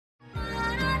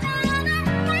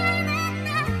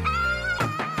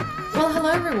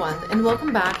everyone, and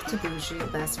welcome back to Bougie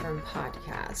Best Friend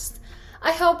Podcast.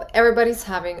 I hope everybody's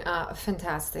having a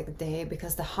fantastic day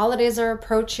because the holidays are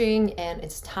approaching and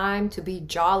it's time to be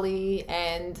jolly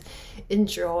and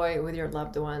enjoy with your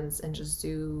loved ones and just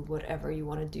do whatever you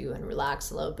want to do and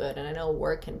relax a little bit. And I know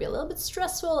work can be a little bit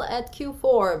stressful at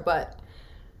Q4, but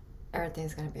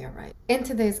everything's gonna be all right. In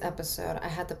today's episode, I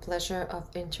had the pleasure of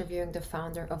interviewing the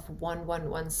founder of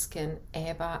 111 Skin,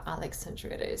 Eva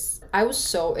Alexandridis. I was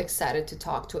so excited to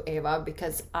talk to Eva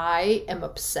because I am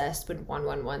obsessed with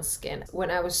 111 Skin. When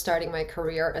I was starting my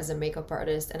career as a makeup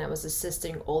artist and I was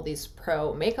assisting all these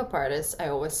pro makeup artists, I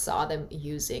always saw them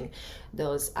using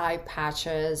those eye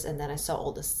patches, and then I saw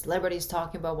all the celebrities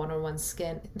talking about 111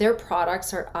 Skin. Their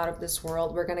products are out of this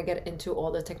world. We're gonna get into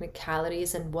all the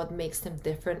technicalities and what makes them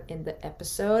different in the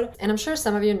episode. And I'm sure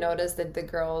some of you noticed that the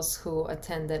girls who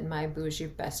attended my Bougie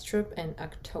Best trip in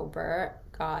October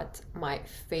got my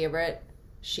favorite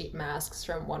sheet masks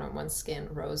from 111 Skin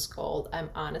Rose Gold.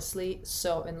 I'm honestly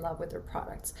so in love with their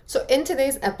products. So in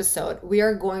today's episode, we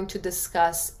are going to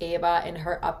discuss Eva and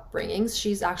her upbringings.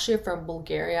 She's actually from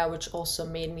Bulgaria, which also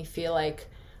made me feel like,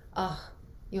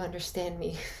 you understand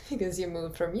me because you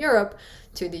moved from Europe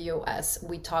to the US.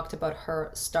 We talked about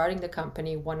her starting the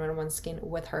company 111 Skin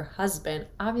with her husband.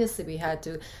 Obviously, we had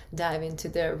to dive into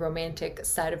the romantic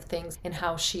side of things and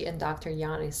how she and Dr.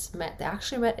 Yanis met. They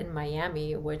actually met in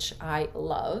Miami, which I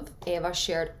love. Eva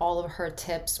shared all of her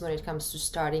tips when it comes to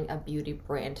starting a beauty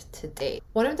brand today.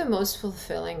 One of the most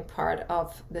fulfilling part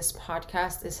of this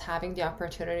podcast is having the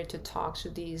opportunity to talk to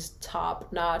these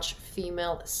top-notch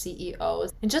female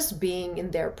CEOs and just being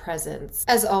in their presence.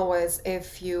 As always,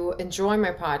 if you enjoy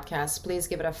my podcast, please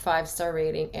give it a 5-star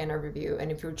rating and a review.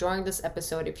 And if you're enjoying this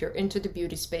episode, if you're into the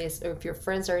beauty space, or if your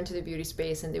friends are into the beauty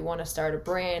space and they want to start a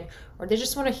brand, or they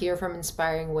just want to hear from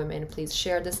inspiring women, please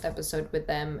share this episode with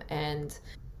them. And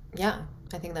yeah,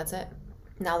 I think that's it.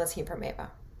 Now let's hear from Eva.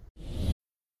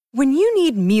 When you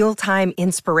need mealtime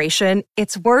inspiration,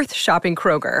 it's worth shopping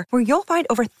Kroger, where you'll find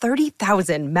over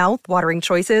 30,000 mouth-watering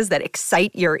choices that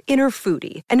excite your inner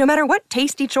foodie. And no matter what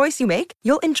tasty choice you make,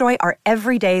 you'll enjoy our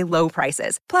everyday low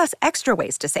prices, plus extra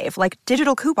ways to save, like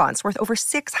digital coupons worth over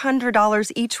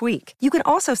 $600 each week. You can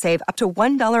also save up to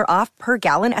 $1 off per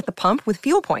gallon at the pump with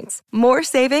fuel points. More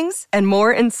savings and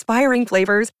more inspiring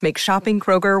flavors make shopping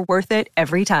Kroger worth it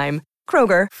every time.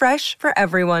 Kroger, fresh for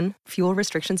everyone. Fuel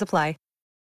restrictions apply.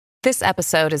 This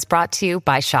episode is brought to you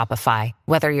by Shopify.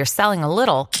 Whether you're selling a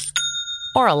little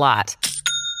or a lot,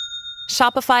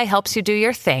 Shopify helps you do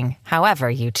your thing, however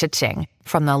you cha-ching.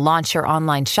 From the launch your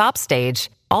online shop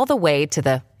stage, all the way to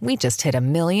the we just hit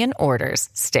 1 million orders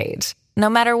stage.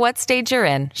 No matter what stage you're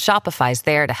in, Shopify's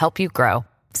there to help you grow.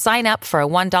 Sign up for a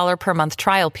 $1 per month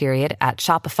trial period at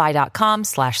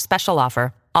shopify.com/special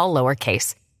offer, all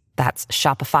lowercase. That's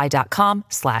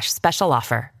shopify.com/special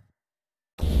offer.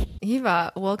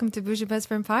 Eva, welcome to Bougie Best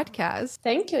Friend Podcast.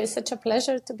 Thank you. It's such a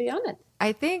pleasure to be on it.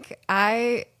 I think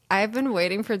I've been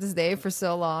waiting for this day for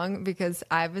so long because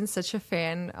I've been such a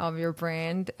fan of your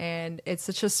brand, and it's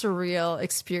such a surreal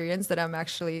experience that I'm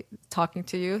actually talking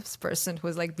to you, this person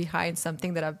who's like behind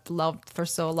something that I've loved for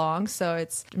so long. So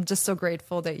I'm just so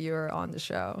grateful that you're on the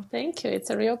show. Thank you. It's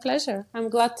a real pleasure. I'm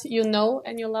glad you know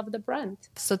and you love the brand.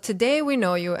 So today we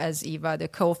know you as Eva, the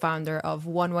co-founder of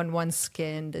 111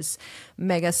 Skin, this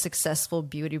mega successful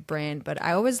beauty brand. But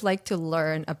I always like to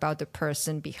learn about the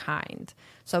person behind.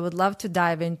 So I would love to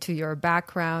dive into your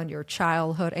background, your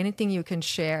childhood, anything you can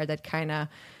share that kind of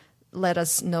let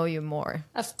us know you more.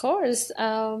 Of course.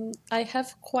 I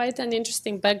have quite an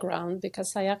interesting background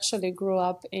because I actually grew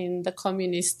up in the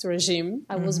communist regime.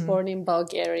 I was born in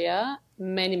Bulgaria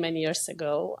many, many years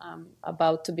ago. I'm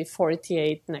about to be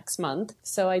 48 next month.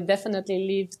 So I definitely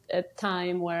lived a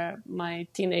time where my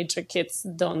teenager kids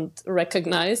don't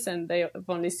recognize and they've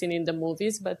only seen in the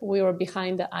movies, but we were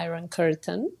behind the Iron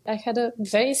Curtain. I had a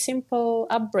very simple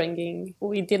upbringing.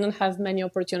 We didn't have many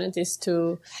opportunities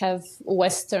to have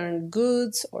Western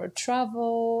goods or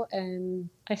travel, and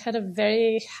I had a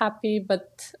very happy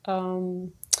but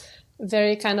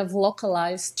very kind of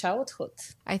localized childhood.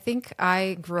 I think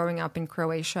growing up in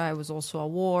Croatia, I was also a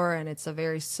war, and it's a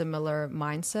very similar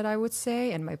mindset, I would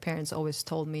say. And my parents always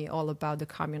told me all about the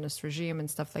communist regime and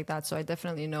stuff like that. So I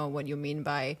definitely know what you mean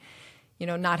by,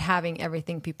 not having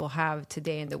everything people have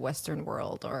today in the Western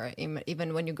world, or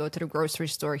even when you go to the grocery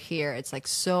store here, it's like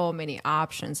so many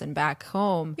options. And back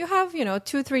home, you have,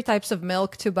 2-3 types of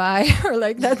milk to buy, or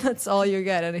like that's all you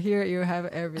get. And here you have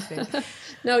everything.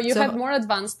 No, you had more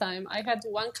advanced time. I had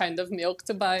one kind of milk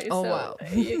to buy. Oh, so wow.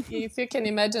 If you can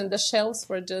imagine, the shelves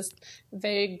were just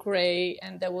very gray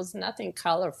and there was nothing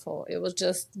colorful. It was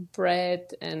just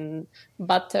bread and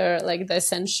butter, like the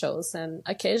essentials. And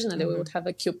occasionally we would have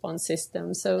a coupon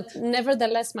system. So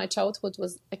nevertheless, my childhood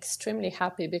was extremely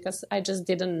happy because I just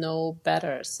didn't know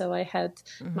better. So I had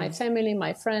my family,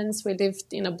 my friends. We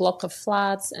lived in a block of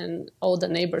flats and all the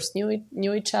neighbors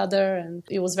knew each other. And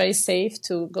it was very safe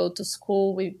to go to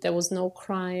school. There was no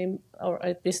crime, or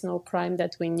at least no crime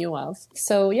that we knew of.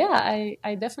 So yeah,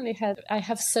 I definitely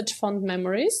have such fond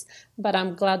memories, but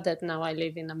I'm glad that now I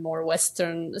live in a more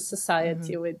Western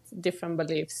society with different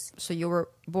beliefs. So you were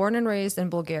born and raised in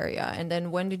Bulgaria, and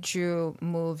then when did you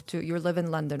move you live in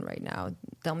London right now?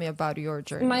 Tell me about your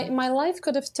journey. My life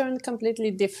could have turned completely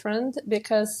different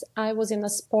because I was in a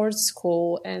sports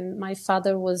school and my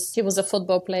father was a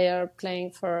football player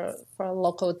playing for a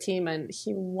local team, and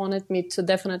he wanted me to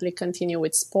definitely continue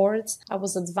with sports. I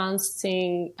was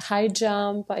advancing high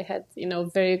jump. I had,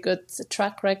 very good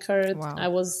track record. Wow. I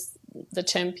was the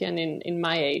champion in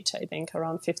my age, I think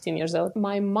around 15 years old.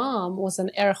 My mom was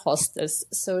an air hostess.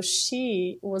 So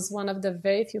she was one of the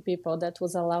very few people that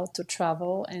was allowed to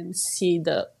travel and see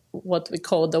what we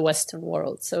call the Western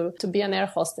world. So to be an air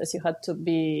hostess, you had to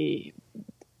be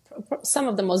some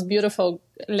of the most beautiful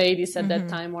ladies at that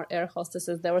time were air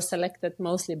hostesses. They were selected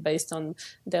mostly based on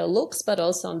their looks, but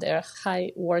also on their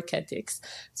high work ethics.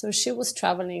 So she was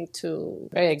traveling to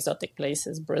very exotic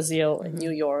places, Brazil and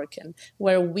New York, and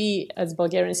where we as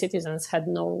Bulgarian citizens had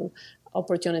no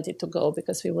opportunity to go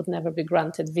because we would never be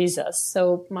granted visas.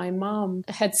 So my mom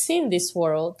had seen this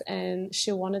world and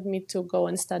she wanted me to go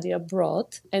and study abroad.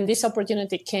 And this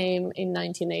opportunity came in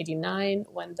 1989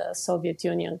 when the Soviet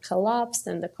Union collapsed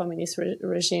and the communist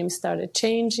regime started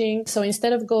changing. So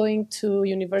instead of going to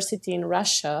university in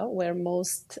Russia, where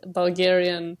most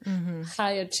Bulgarian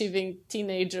high-achieving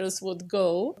teenagers would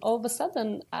go, all of a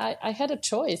sudden I had a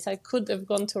choice. I could have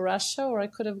gone to Russia or I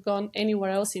could have gone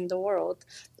anywhere else in the world.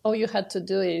 All you had to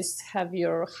do is have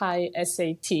your high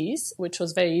SATs, which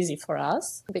was very easy for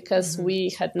us because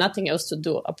we had nothing else to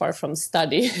do apart from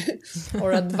study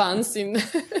or advancing.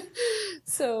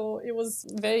 So it was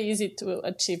very easy to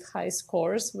achieve high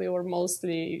scores. We were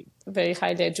mostly very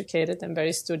highly educated and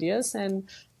very studious. And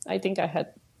I think I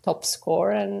had top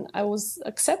score, and I was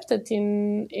accepted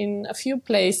in a few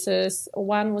places.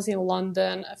 One was in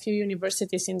London, a few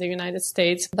universities in the United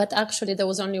States, but actually there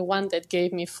was only one that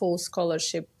gave me full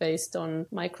scholarship based on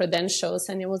my credentials,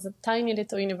 and it was a tiny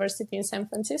little university in San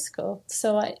Francisco.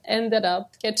 So I ended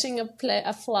up catching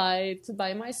a flight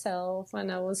by myself when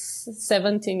I was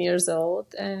 17 years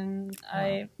old, and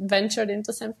I ventured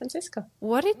into San Francisco.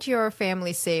 What did your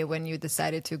family say when you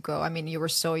decided to go? I mean, you were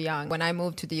so young. When I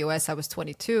moved to the US, I was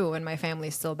 22. And my family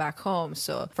is still back home.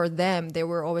 So for them, they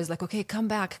were always like, okay, come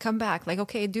back. Like,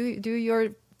 okay, do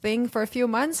your thing for a few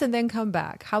months and then come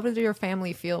back. How did your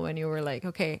family feel when you were like,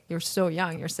 okay, you're so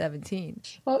young, you're 17?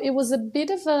 Well, it was a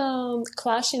bit of a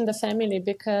clash in the family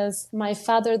because my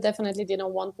father definitely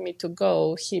didn't want me to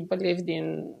go. He believed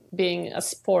in being a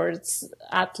sports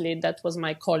athlete. That was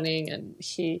my calling. And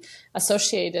he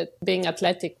associated being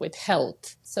athletic with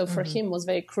health. So for him, it was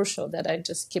very crucial that I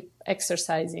just keep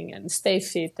exercising and stay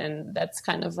fit. And that's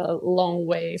kind of a long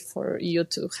way for you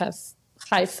to have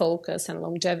high focus and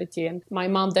longevity. And my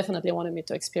mom definitely wanted me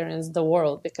to experience the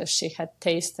world because she had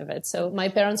taste of it. So my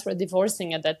parents were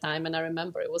divorcing at that time. And I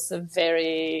remember it was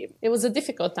a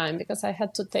difficult time because I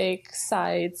had to take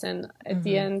sides. And at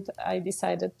the end, I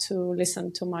decided to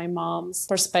listen to my mom's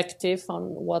perspective on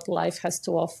what life has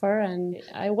to offer. And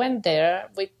I went there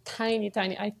with tiny,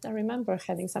 I remember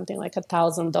having something like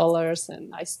 $1,000,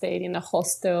 and I stayed in a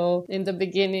hostel in the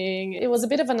beginning. It was a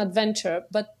bit of an adventure,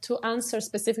 but to answer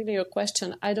specifically your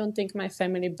question, I don't think my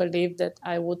family believed that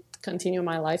I would continue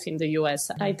my life in the US.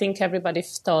 I think everybody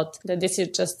thought that this is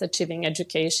just achieving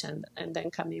education and then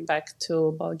coming back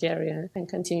to Bulgaria and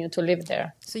continue to live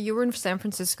there. So you were in San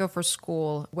Francisco for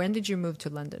school. When did you move to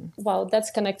London? Well,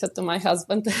 that's connected to my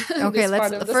husband. Okay,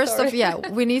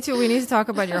 we need to talk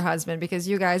about your husband because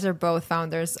you guys are both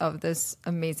founders of this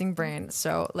amazing brand.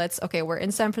 So we're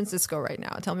in San Francisco right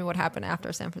now. Tell me what happened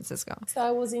after San Francisco. So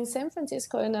I was in San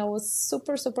Francisco and I was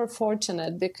super, super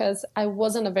fortunate because I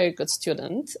wasn't a very good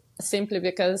student. simply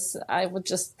because I was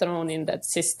just thrown in that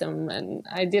system and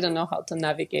I didn't know how to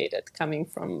navigate it, coming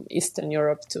from Eastern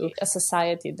Europe to a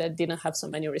society that didn't have so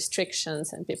many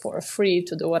restrictions and people were free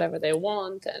to do whatever they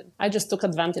want. And I just took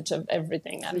advantage of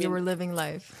everything. So you were living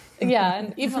life. Yeah,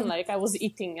 and even like I was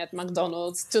eating at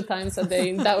McDonald's 2 times a day,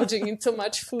 indulging in too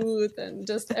much food and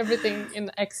just everything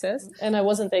in excess. And I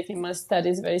wasn't taking my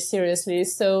studies very seriously.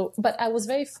 So, but I was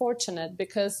very fortunate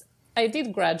because I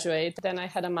did graduate. Then I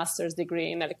had a master's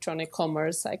degree in electronic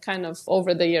commerce. I kind of,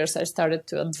 over the years, I started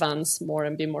to advance more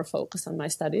and be more focused on my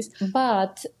studies.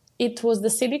 But it was the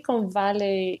Silicon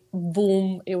Valley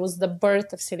boom. It was the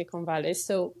birth of Silicon Valley.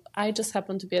 So I just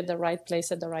happened to be at the right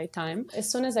place at the right time. As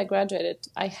soon as I graduated,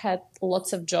 I had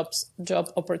lots of job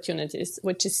opportunities,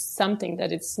 which is something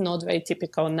that it's not very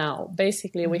typical now.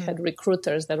 Basically, we had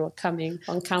recruiters that were coming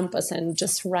on campus and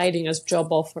just writing us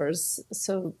job offers.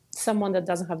 So someone that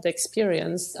doesn't have the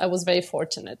experience, I was very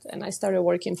fortunate. And I started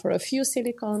working for a few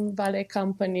Silicon Valley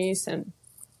companies, and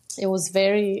it was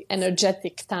very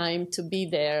energetic time to be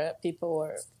there. People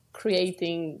were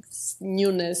creating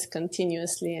newness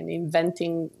continuously and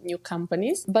inventing new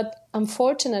companies. But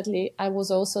unfortunately, I was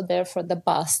also there for the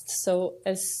bust. So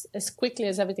as quickly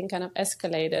as everything kind of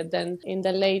escalated, then in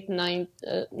the late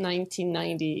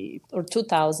 1990 or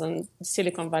 2000,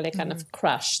 Silicon Valley kind of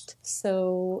crashed.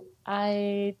 So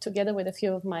I, together with a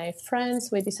few of my friends,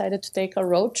 we decided to take a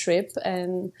road trip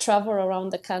and travel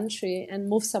around the country and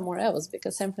move somewhere else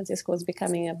because San Francisco was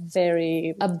becoming a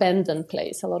very abandoned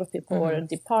place. A lot of people were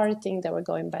departing, they were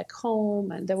going back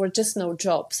home, and there were just no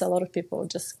jobs. A lot of people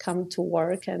just come to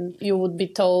work and you would be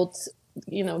told,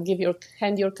 you know,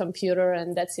 hand your computer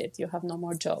and that's it. You have no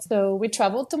more job. So we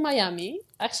traveled to Miami.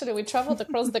 Actually, we traveled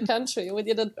across the country. We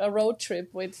did a road trip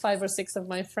with 5 or 6 of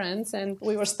my friends, and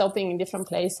we were stopping in different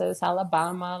places,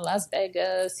 Alabama, Las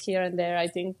Vegas, here and there. I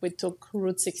think we took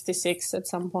Route 66 at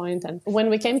some point. And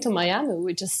when we came to Miami,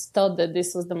 we just thought that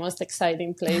this was the most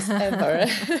exciting place ever.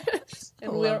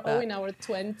 And we were all in our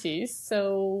 20s.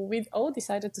 So we all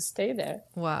decided to stay there.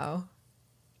 Wow.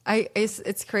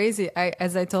 It's crazy.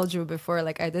 As I told you before,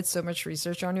 like I did so much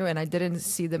research on you and I didn't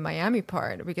see the Miami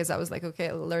part because I was like,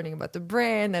 okay, learning about the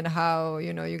brand and how,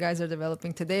 you know, you guys are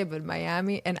developing today, but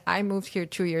Miami, and I moved here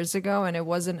 2 years ago and it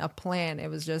wasn't a plan. It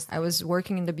was just, I was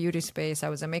working in the beauty space. I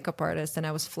was a makeup artist and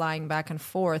I was flying back and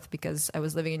forth because I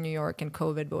was living in New York and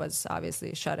COVID was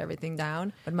obviously shut everything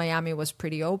down, but Miami was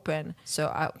pretty open.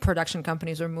 So production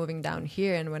companies were moving down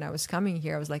here. And when I was coming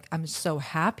here, I was like, I'm so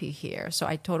happy here. So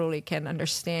I totally can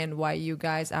understand why you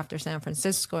guys, after San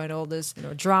Francisco and all this, you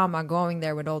know, drama going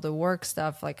there with all the work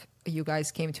stuff, like you guys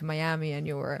came to Miami and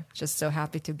you were just so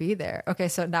happy to be there. Okay,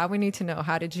 so now we need to know,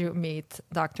 how did you meet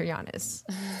Dr. Yanis?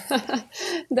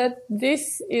 That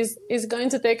this is going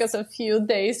to take us a few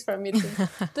days for me to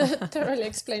thoroughly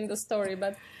explain the story,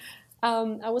 but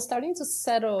I was starting to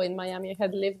settle in Miami. I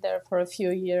had lived there for a few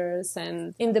years.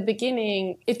 And in the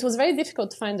beginning, it was very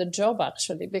difficult to find a job,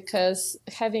 actually, because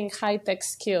having high-tech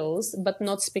skills but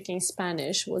not speaking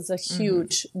Spanish was a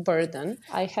huge burden.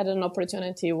 I had an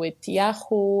opportunity with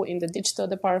Yahoo in the digital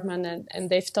department, and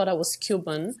they thought I was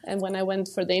Cuban. And when I went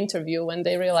for the interview, when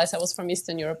they realized I was from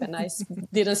Eastern Europe and I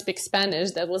didn't speak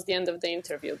Spanish, that was the end of the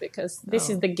interview, because this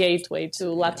is the gateway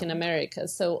to Latin America.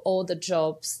 So all the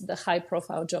jobs, the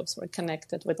high-profile jobs, were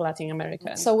connected with Latin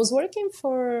America. So I was working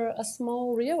for a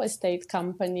small real estate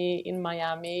company in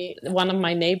Miami. One of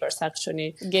my neighbors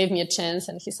actually gave me a chance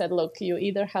and he said, look, you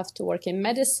either have to work in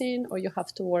medicine or you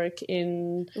have to work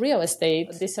in real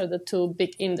estate. These are the 2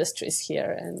 big industries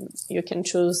here and you can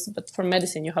choose, but for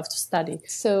medicine you have to study.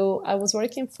 So I was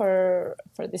working for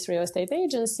this real estate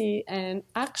agency, and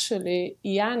actually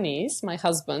Yanis, my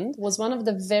husband, was one of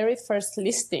the very first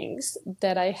listings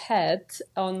that I had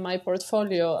on my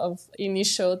portfolio of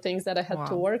initial things that I had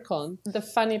to work on. The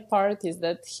funny part is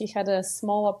that he had a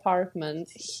small apartment.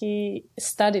 He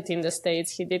studied in the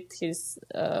States. He did his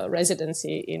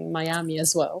residency in Miami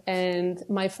as well. And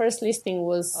my first listing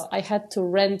was I had to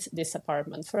rent this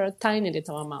apartment for a tiny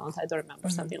little amount. I don't remember,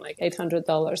 something like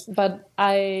 $800. But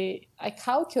I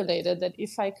calculated that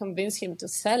if I convinced him to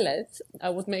sell it, I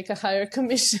would make a higher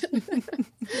commission.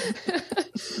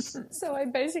 So I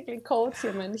basically called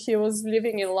him, and he was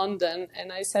living in London,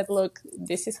 and I said, look,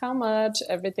 this is how much,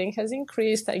 everything has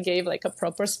increased. I gave like a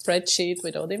proper spreadsheet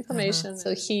with all the information.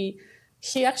 So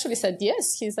he actually said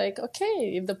yes. He's like,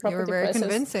 okay, if the property You were very prices...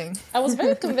 convincing. I was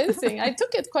very convincing. I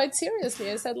took it quite seriously.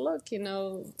 I said, look, you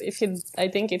know, I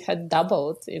think it had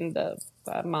doubled in the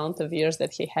amount of years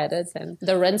that he had it, and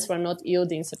the rents were not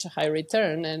yielding such a high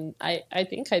return. And I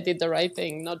think I did the right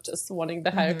thing, not just wanting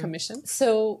the higher commission.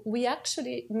 So we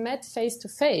actually met face to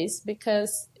face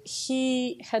because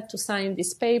he had to sign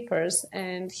these papers,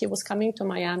 and he was coming to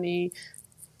Miami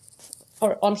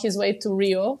or on his way to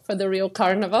Rio for the Rio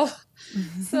Carnival.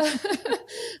 So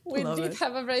we did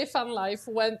have a very fun life,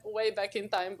 went way back in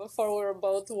time before we were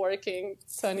both working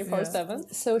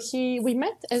 24/7. So we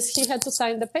met as he had to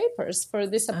sign the papers for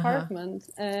this apartment.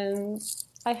 And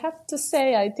I have to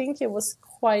say, I think it was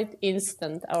quite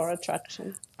instant, our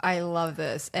attraction. I love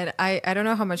this. And I don't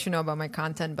know how much you know about my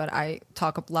content, but I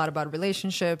talk a lot about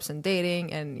relationships and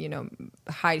dating and, you know,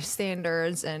 high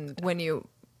standards. And when you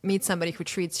meet somebody who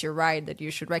treats you right, that you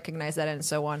should recognize that and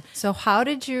so on. So how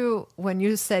did you, when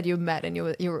you said you met and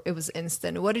it was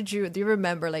instant, do you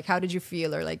remember, like, how did you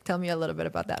feel? Or like, tell me a little bit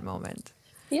about that moment.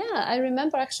 Yeah, I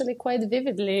remember actually quite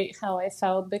vividly how I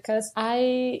felt, because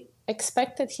I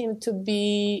expected him to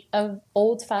be an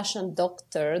old-fashioned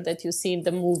doctor that you see in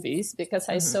the movies, because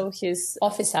I saw his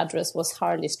office address was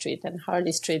Harley Street, and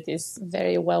Harley Street is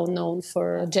very well known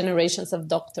for generations of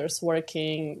doctors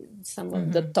working. Some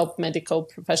of the top medical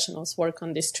professionals work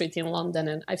on this street in London,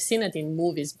 and I've seen it in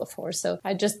movies before. So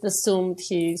I just assumed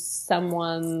he's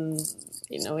someone,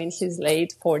 you know, in his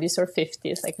late 40s or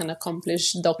 50s, like an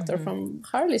accomplished doctor from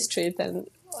Harley Street. And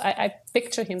I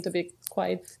picture him to be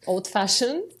quite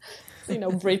old-fashioned, you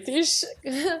know, British.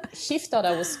 He thought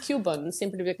I was Cuban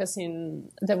simply because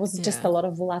there was just a lot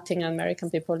of Latin American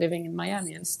people living in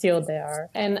Miami, and still there are.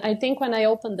 And I think when I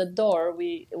opened the door,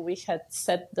 we had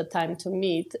set the time to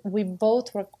meet. We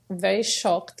both were very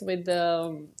shocked with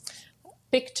the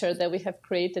picture that we have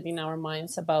created in our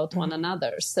minds about one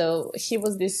another. So he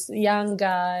was this young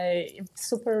guy,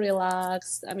 super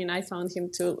relaxed. I mean, I found him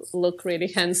to look really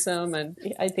handsome, and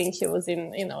I think he was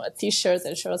in, you know, a t-shirt,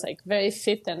 and she was like very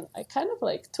fit, and I kind of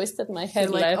like twisted my head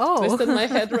twisted my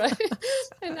head right.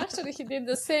 And actually he did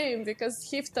the same, because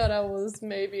he thought I was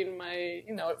maybe in my,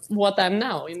 you know, what I'm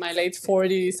now, in my late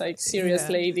 40s, like serious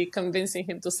lady, convincing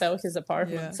him to sell his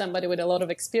apartment, somebody with a lot of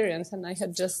experience, and I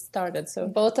had just started. So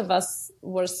both of us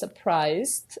were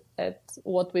surprised at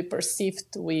what we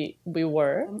perceived we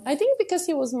were. I think because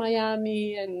it was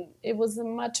Miami and it was a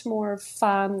much more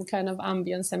fun kind of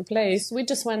ambience and place. We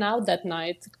just went out that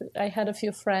night. I had a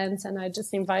few friends and I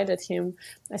just invited him.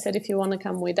 I said, if you want to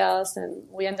come with us. And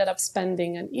we ended up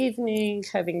spending an evening,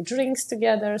 having drinks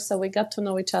together. So we got to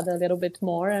know each other a little bit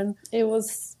more. And it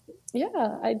was,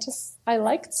 I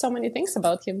liked so many things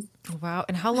about him. Wow.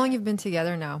 And how long you've been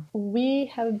together now? We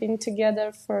have been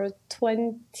together for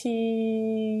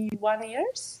 21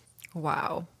 years.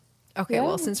 Wow. Okay.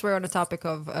 Well, since we're on the topic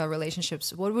of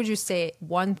relationships, what would you say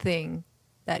one thing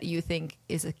that you think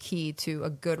is a key to a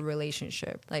good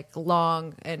relationship, like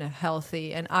long and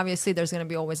healthy? And obviously there's going to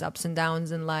be always ups and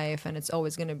downs in life, and it's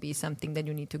always going to be something that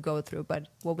you need to go through. But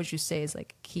what would you say is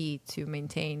like key to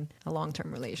maintain a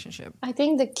long-term relationship? I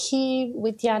think the key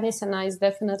with Yanis and I is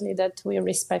definitely that we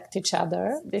respect each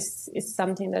other. This is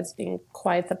something that's been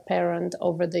quite apparent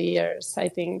over the years. I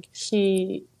think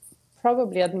he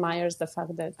probably admires the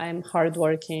fact that I'm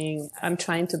hardworking. I'm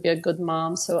trying to be a good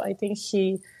mom. So I think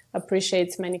he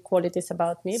appreciates many qualities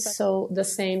about me. So the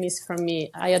same is for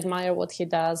me. I admire what he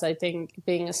does. I think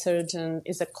being a surgeon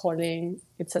is a calling,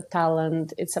 it's a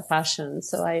talent, it's a passion.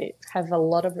 So I have a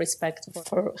lot of respect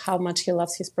for how much he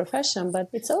loves his profession, but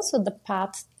it's also the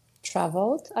path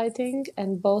traveled, I think,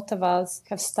 and both of us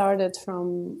have started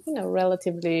from,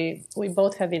 relatively, we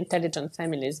both have intelligent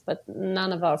families, but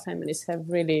none of our families have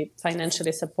really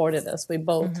financially supported us. We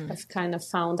both have kind of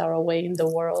found our way in the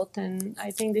world, and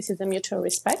I think this is a mutual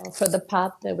respect for the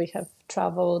path that we have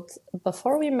traveled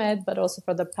before we met, but also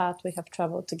for the path we have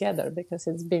traveled together, because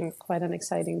it's been quite an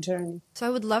exciting journey. So I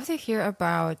would love to hear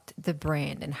about the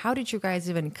brand, and how did you guys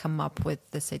even come up with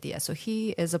this idea? So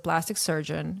he is a plastic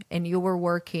surgeon and you were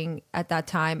working at that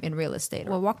time in real estate.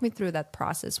 Well, walk me through that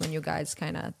process when you guys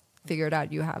kind of figured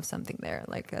out you have something there,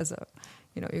 like as a,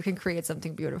 you can create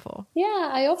something beautiful.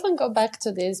 Yeah, I often go back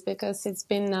to this because it's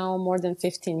been now more than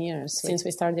 15 years since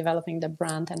we started developing the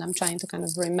brand, and I'm trying to kind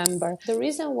of remember. The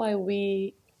reason why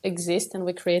we exist and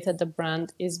we created the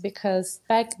brand is because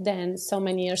back then, so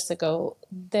many years ago,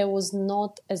 there was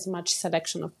not as much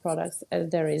selection of products as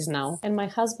there is now. And my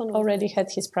husband already had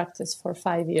his practice for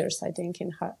 5 years, I think,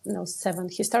 7.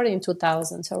 He started in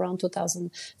 2000, so around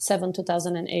 2007,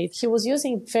 2008. He was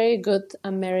using very good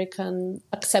American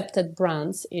accepted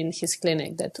brands in his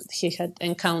clinic that he had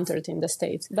encountered in the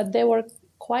States, but they were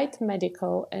quite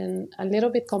medical and a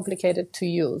little bit complicated to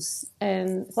use.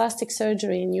 And plastic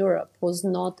surgery in Europe was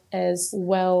not as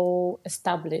well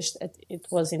established as it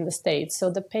was in the States. So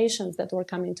the patients that were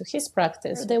coming to his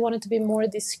practice, they wanted to be more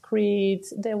discreet.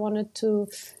 They wanted to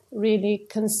really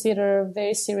consider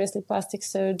very seriously plastic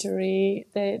surgery.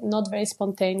 They're not very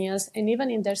spontaneous. And even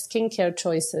in their skincare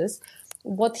choices,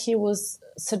 what he was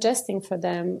suggesting for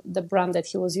them, the brand that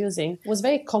he was using, was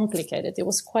very complicated. It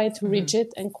was quite rigid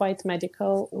and quite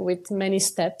medical with many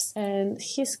steps. And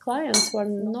his clients were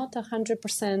not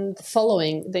 100%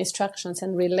 following the instructions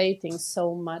and relating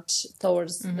so much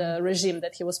towards the regime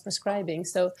that he was prescribing.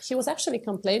 So he was actually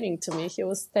complaining to me. He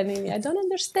was telling me, I don't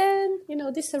understand.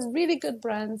 These are really good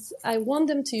brands. I want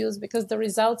them to use because the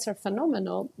results are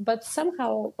phenomenal. But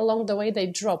somehow along the way, they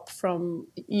drop from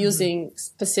using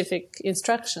specific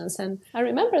instructions. And I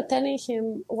remember telling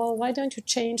him, well, why don't you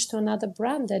change to another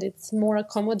brand that it's more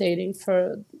accommodating for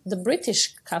the British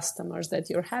customers that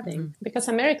you're having? Because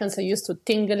Americans are used to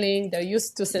tingling, they're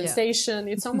used to sensation.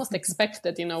 It's almost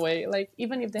expected in a way. Like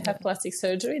even if they have plastic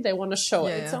surgery, they want to show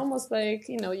it. It's almost like,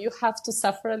 you have to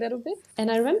suffer a little bit.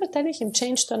 And I remember telling him,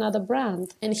 change to another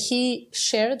brand. And he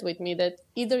shared with me that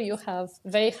either you have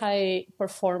very high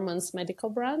performance medical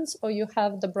brands or you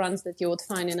have the brands that you would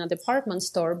find in a department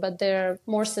store, but they're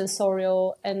more sensorial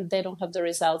and they don't have the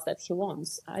results that he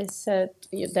wants. I said,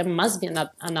 there must be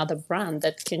another brand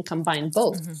that can combine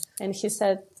both. And he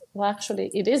said, well, actually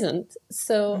it isn't.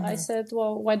 So I said,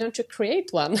 well, why don't you create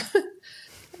one?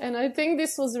 And I think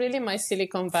this was really my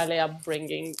Silicon Valley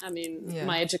upbringing. I mean,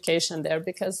 my education there,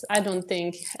 because I don't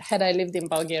think had I lived in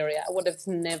Bulgaria, I would have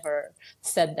never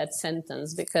said that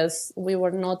sentence because we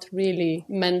were not really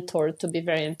mentored to be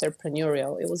very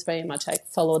entrepreneurial. It was very much like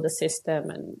follow the system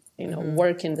and,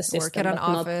 work in the system. Work at an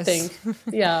office. Not think.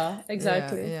 Yeah,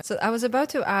 exactly. Yeah. So I was about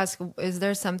to ask, is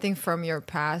there something from your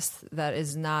past that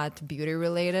is not beauty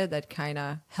related that kind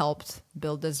of helped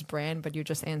build this brand, but you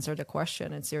just answered the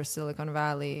question? It's your Silicon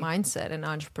Valley mindset and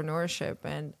entrepreneurship.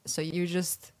 And so you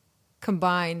just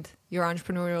combined your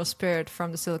entrepreneurial spirit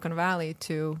from the Silicon Valley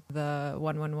to the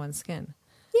 111 Skin.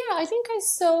 Yeah, I think I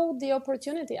saw the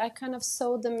opportunity. I kind of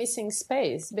saw the missing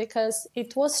space because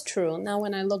it was true. Now,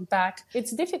 when I look back,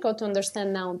 it's difficult to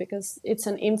understand now because it's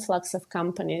an influx of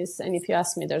companies. And if you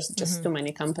ask me, there's just too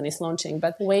many companies launching.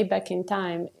 But way back in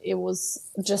time, it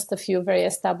was just a few very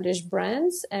established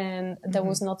brands and there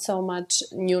was not so much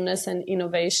newness and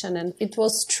innovation. And it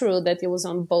was true that it was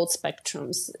on both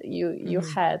spectrums. You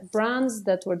had brands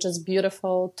that were just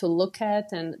beautiful to look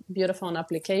at and beautiful on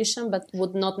application, but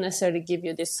would not necessarily give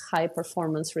you this high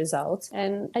performance result.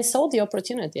 And I saw the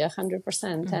opportunity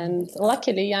 100%. And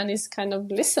luckily, Yanis kind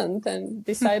of listened and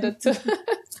decided to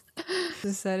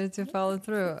decided to follow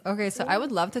through. Okay, so I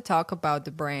would love to talk about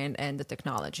the brand and the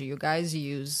technology. You guys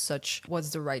use such, what's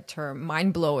the right term,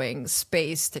 mind-blowing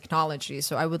space technology.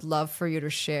 So I would love for you to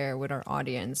share with our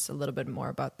audience a little bit more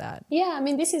about that. Yeah, I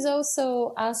mean, this is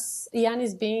also us,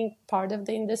 Yanis being part of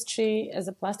the industry. As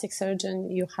a plastic surgeon,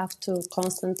 you have to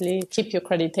constantly keep your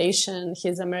accreditation.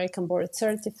 He's American board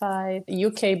certified,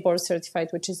 UK board certified,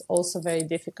 which is also very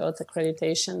difficult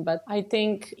accreditation. But I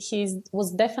think he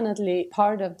was definitely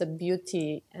part of the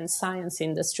beauty and science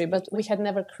industry, but we had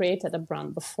never created a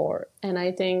brand before. And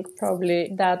I think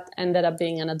probably that ended up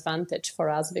being an advantage for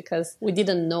us because we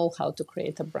didn't know how to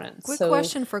create a brand. Quick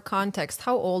question for context.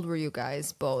 How old were you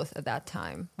guys both at that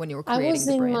time when you were creating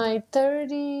the brand? I was in my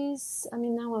 30s. I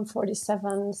mean, now I'm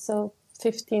 47, so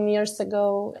 15 years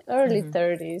ago, early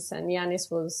 30s, and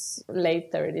Yanis was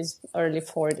late 30s, early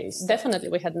 40s. Definitely,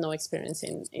 we had no experience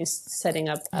in setting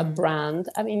up a brand.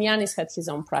 I mean, Yanis had his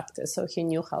own practice, so he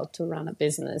knew how to run a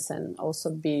business and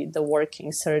also be the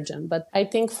working surgeon. But I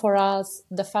think for us,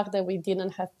 the fact that we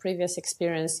didn't have previous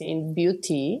experience in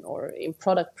beauty or in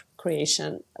product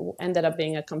creation ended up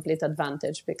being a complete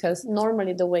advantage because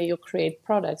normally the way you create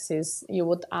products is you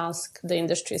would ask the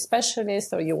industry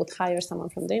specialist or you would hire someone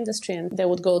from the industry and they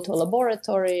would go to a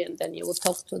laboratory and then you would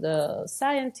talk to the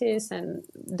scientists and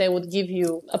they would give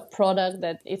you a product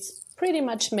that it's pretty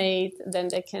much made. Then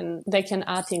they can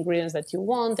add the ingredients that you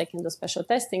want. They can do special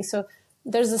testing. So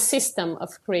there's a system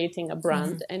of creating a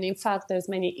brand. And in fact, there's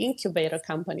many incubator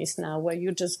companies now where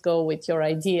you just go with your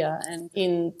idea and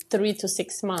in 3 to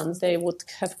 6 months, they would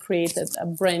have created a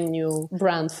brand new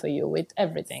brand for you with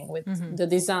everything, with the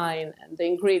design and the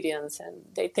ingredients, and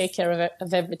they take care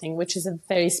of everything, which is a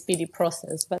very speedy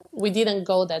process. But we didn't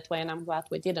go that way, and I'm glad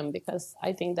we didn't because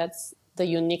I think that's the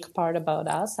unique part about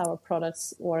us. Our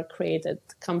products were created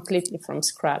completely from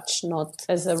scratch, not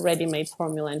as a ready-made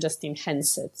formula and just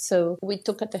enhance it. So we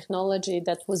took a technology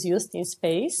that was used in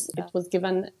space. It was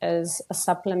given as a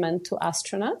supplement to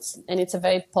astronauts, and it's a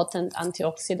very potent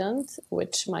antioxidant,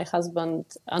 which my husband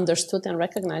understood and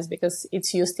recognized because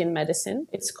it's used in medicine.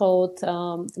 It's called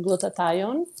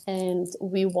glutathione, and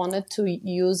we wanted to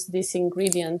use this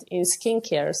ingredient in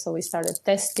skincare. So we started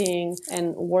testing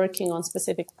and working on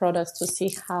specific products to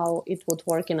see how it would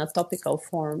work in a topical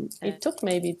form. It took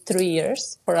maybe 3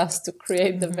 years for us to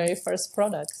create the very first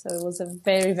product. So it was a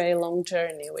very, very long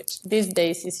journey, which these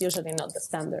days is usually not the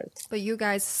standard. But you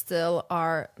guys still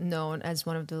are known as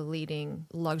one of the leading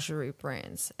luxury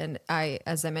brands. And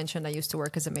as I mentioned, I used to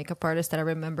work as a makeup artist. And I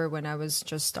remember when I was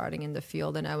just starting in the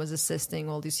field and I was assisting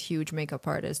all these huge makeup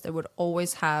artists that would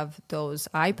always have those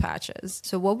eye patches.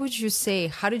 So what would you say?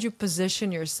 How did you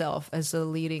position yourself as a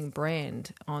leading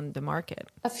brand on the market?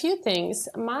 A few things.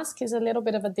 Mask is a little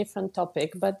bit of a different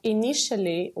topic, but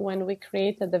initially when we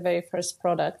created the very first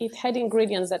product, it had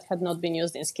ingredients that had not been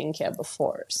used in skincare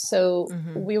before. So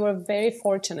we were very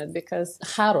fortunate because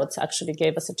Harrods actually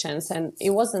gave us a chance, and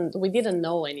we didn't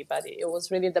know anybody. It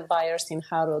was really the buyers in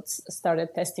Harrods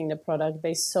started testing the product.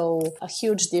 They saw a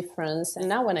huge difference. And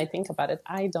now when I think about it,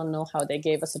 I don't know how they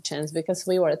gave us a chance because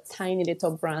we were a tiny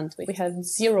little brand. We had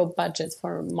zero budget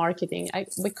for marketing.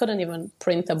 We couldn't even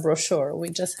print a brochure. We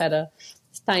just had a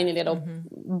tiny little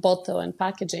bottle and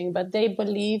packaging, but they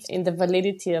believed in the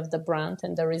validity of the brand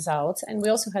and the results. And we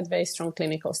also had very strong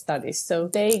clinical studies. So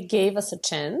they gave us a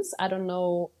chance. I don't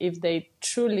know if they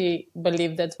truly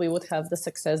believe that we would have the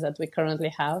success that we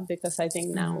currently have, because I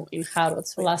think now in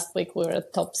Harrods, last week we were a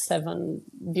top 7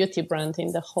 beauty brand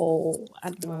in the whole, I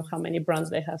don't know how many brands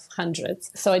they have,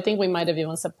 hundreds. So I think we might have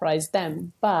even surprised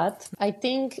them. But I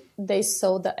think they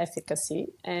saw the efficacy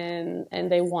and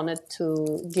they wanted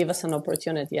to give us an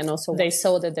opportunity. And also they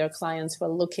saw that their clients were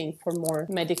looking for more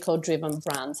medical-driven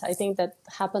brands. I think that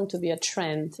happened to be a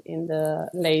trend in the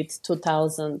late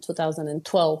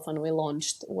 2012 when we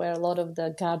launched, where a lot of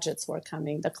the gadgets were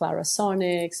coming, the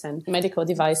Clarisonics and medical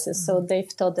devices. So they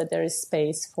thought that there is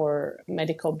space for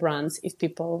medical brands if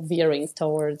people veering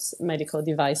towards medical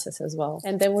devices as well.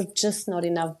 And there were just not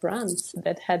enough brands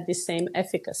that had the same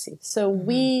efficacy. So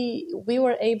we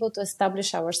were able to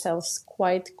establish ourselves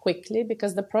quite quickly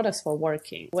because the products were working.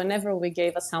 Whenever we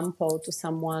gave a sample to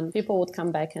someone, people would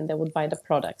come back and they would buy the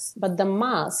products. But the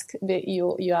mask that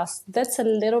you asked, that's a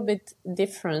little bit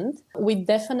different. We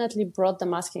definitely brought the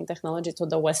masking technology to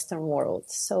the Western world.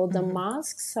 So the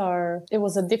masks it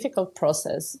was a difficult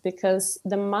process because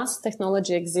the mask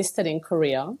technology existed in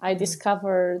Korea. I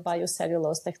discovered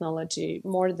biocellulose technology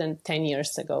more than 10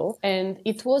 years ago, and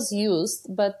it was used,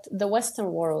 but the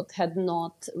Western world had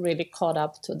not really caught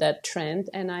up to that trend.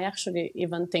 And I actually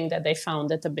even think that they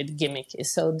found it a bit gimmicky.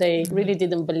 So they really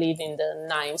didn't believe in the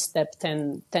 9-step,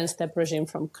 10-step regime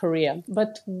from Korea.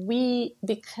 But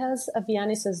because of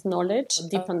Yanis's knowledge,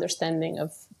 deep understanding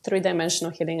of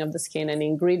 3-dimensional healing of the skin and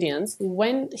ingredients,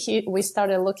 when we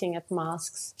started looking at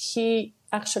masks, he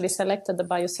actually selected the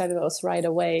biocellulose right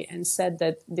away and said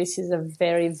that this is a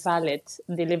very valid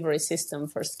delivery system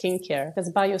for skincare because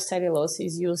biocellulose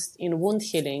is used in wound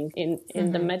healing in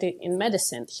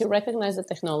medicine. He recognized the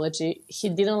technology. He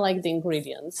didn't like the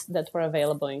ingredients that were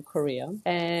available in Korea.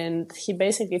 And he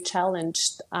basically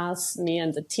challenged us, me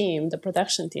and the team, the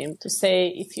production team, to say,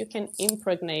 if you can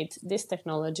impregnate this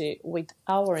technology with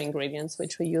our ingredients,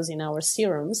 which we use in our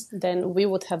serums, then we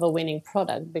would have a winning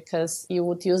product because you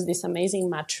would use this amazing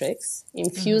matrix,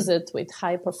 infuse it with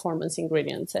high performance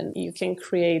ingredients, and you can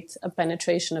create a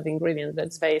penetration of ingredients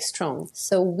that's very strong.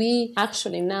 So we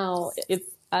actually now,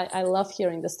 I love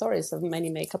hearing the stories of many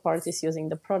makeup artists using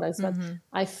the products, but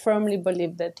I firmly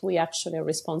believe that we actually are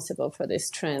responsible for this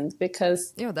trend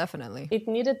because definitely. It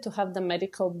needed to have the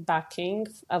medical backing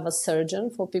of a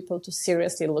surgeon for people to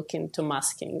seriously look into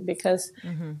masking. Because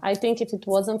I think if it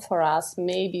wasn't for us,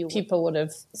 maybe people would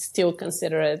have still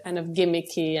considered it kind of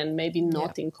gimmicky and maybe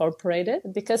not incorporated.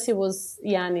 Because it was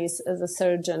Yanis as a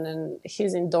surgeon and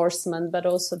his endorsement, but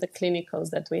also the clinicals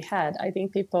that we had, I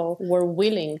think people were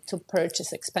willing to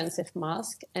purchase expensive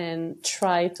mask and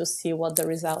try to see what the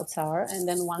results are. And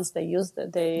then once they used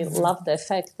it, they loved the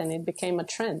effect and it became a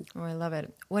trend. Oh, I love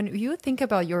it. When you think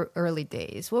about your early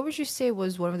days, what would you say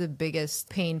was one of the biggest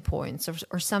pain points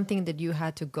or something that you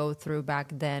had to go through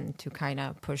back then to kind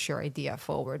of push your idea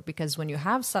forward? Because when you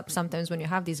have sometimes when you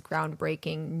have these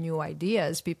groundbreaking new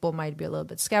ideas, people might be a little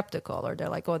bit skeptical or they're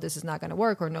like, oh, this is not going to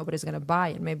work or nobody's going to buy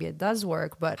it. Maybe it does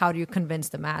work, but how do you convince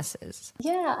the masses?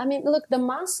 Yeah, I mean, look, the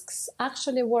masks actually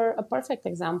actually were a perfect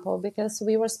example because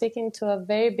we were speaking to a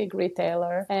very big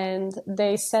retailer and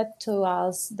they said to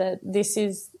us that this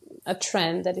is a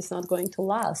trend that is not going to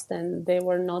last, and they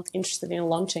were not interested in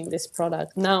launching this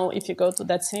product. Now, if you go to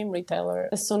that same retailer,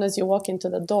 as soon as you walk into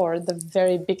the door, the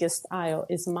very biggest aisle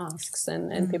is masks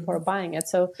and people are buying it.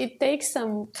 So it takes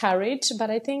some courage,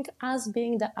 but I think us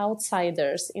being the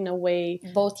outsiders in a way,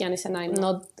 both Yanis and I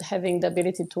not having the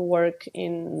ability to work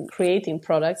in creating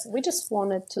products, we just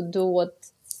wanted to do what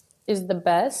is the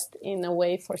best in a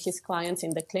way for his clients in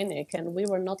the clinic. And we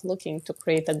were not looking to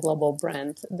create a global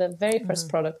brand. The very first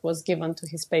product was given to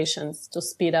his patients to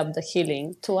speed up the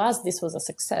healing. To us, this was a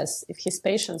success. If his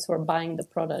patients were buying the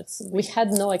products, we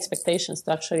had no expectations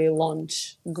to actually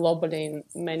launch globally in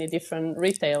many different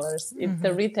retailers.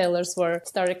 The retailers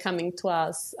started coming to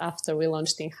us after we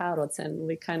launched in Harrods, and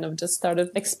we kind of just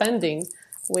started expanding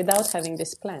without having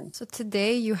this plan. So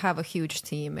today you have a huge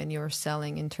team and you're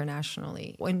selling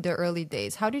internationally. In the early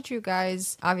days, how did you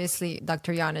guys, obviously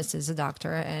Dr. Yanis is a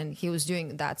doctor and he was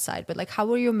doing that side, but like how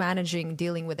were you managing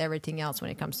dealing with everything else when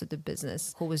it comes to the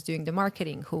business? Who was doing the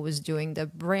marketing? Who was doing the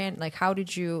brand? Like how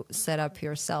did you set up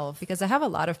yourself? Because I have a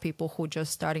lot of people who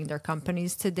just starting their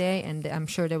companies today and I'm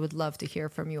sure they would love to hear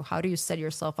from you. How do you set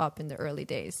yourself up in the early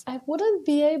days? I wouldn't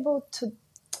be able to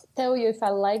tell you if I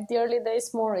like the early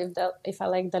days more, if I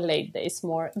like the late days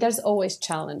more. There's always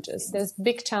challenges. There's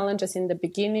big challenges in the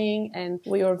beginning, and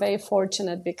we were very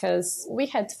fortunate because we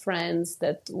had friends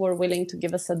that were willing to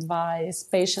give us advice.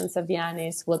 Patients of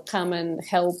Yanis would come and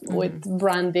help with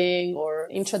branding or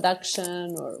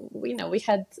introduction, or we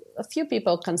had a few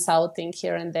people consulting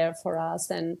here and there for us,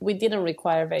 and we didn't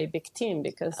require a very big team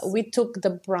because we took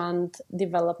the brand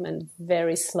development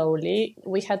very slowly.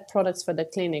 We had products for the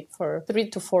clinic for 3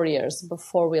 to 4 years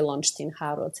before we launched in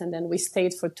Harrods, and then we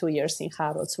stayed for 2 years in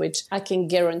Harrods, which I can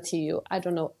guarantee you, I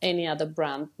don't know any other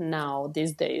brand now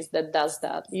these days that does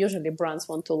that. Usually brands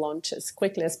want to launch as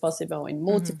quickly as possible in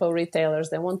multiple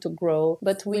retailers. They want to grow,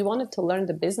 but we wanted to learn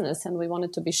the business and we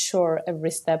wanted to be sure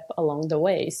every step along the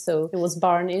way. So it was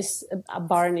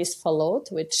Barney's followed,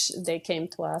 which they came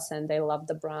to us and they loved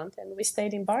the brand, and we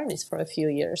stayed in Barney's for a few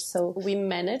years. So we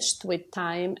managed with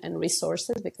time and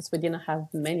resources because we didn't have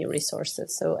many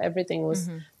resources. So everything was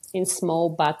in small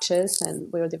batches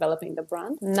and we were developing the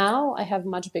brand. Now I have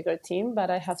much bigger team, but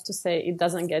I have to say it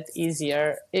doesn't get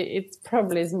easier. It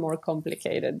probably is more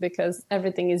complicated because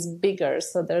everything is bigger.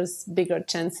 So there's bigger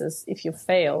chances. If you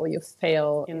fail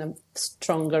in a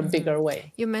stronger, bigger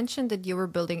way. You mentioned that you were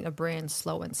building a brand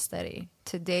slow and steady.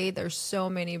 Today, there's so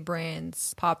many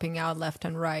brands popping out left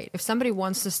and right. If somebody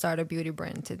wants to start a beauty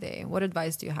brand today, what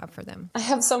advice do you have for them? I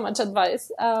have so much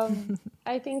advice.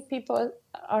 I think people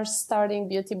are starting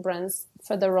beauty brands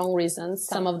for the wrong reasons.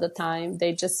 Some of the time,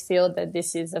 they just feel that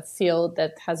this is a field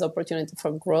that has opportunity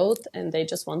for growth and they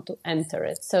just want to enter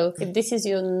it. So if this is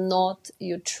not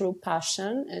your true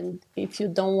passion, and if you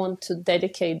don't want to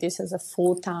dedicate this as a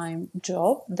full-time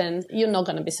job, then you're not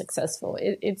going to be successful.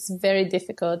 It's very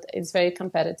difficult. It's very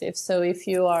competitive. So if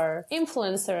you are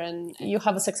influencer and you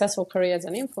have a successful career as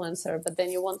an influencer, but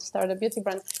then you want to start a beauty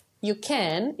brand, you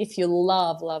can if you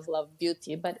love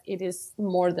beauty, but it is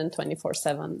more than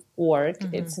 24/7 work.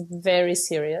 It's very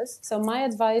serious. So my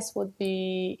advice would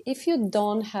be, if you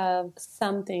don't have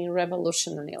something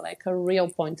revolutionary, like a real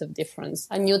point of difference,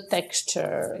 a new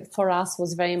texture, for us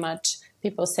was very much,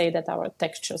 people say that our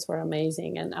textures were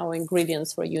amazing and our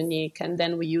ingredients were unique. And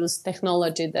then we used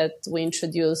technology that we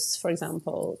introduced, for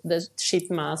example, the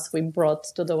sheet mask we brought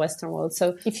to the Western world.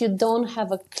 So if you don't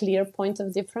have a clear point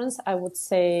of difference, I would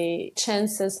say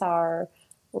chances are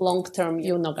long term,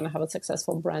 you're not going to have a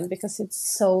successful brand because it's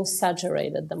so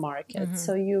saturated, the market.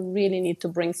 So you really need to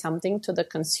bring something to the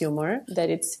consumer that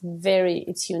it's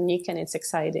unique and it's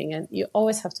exciting. And you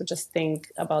always have to just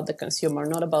think about the consumer,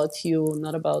 not about you,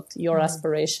 not about your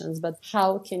aspirations, but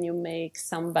how can you make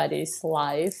somebody's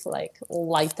life like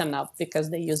lighten up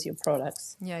because they use your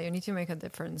products? Yeah, you need to make a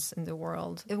difference in the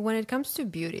world. When it comes to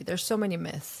beauty, there's so many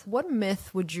myths. What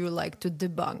myth would you like to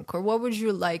debunk, or what would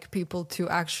you like people to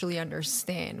actually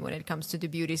understand when it comes to the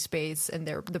beauty space and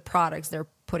the products they're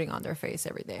putting on their face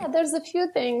every day? Yeah, there's a few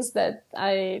things that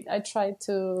I try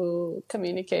to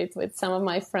communicate with some of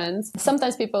my friends.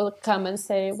 Sometimes people come and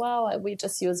say, well, we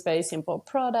just use very simple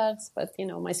products, but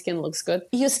my skin looks good.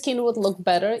 Your skin would look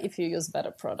better if you use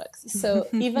better products. So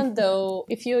even though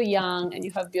if you're young and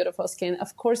you have beautiful skin,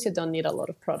 of course you don't need a lot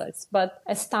of products. But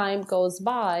as time goes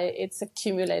by, it's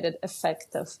accumulated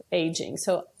effect of aging.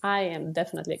 So I am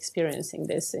definitely experiencing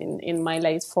this in my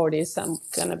late 40s. I'm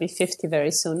going to be 50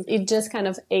 very soon. It just kind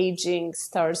of aging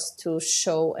starts to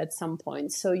show at some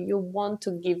point. So you want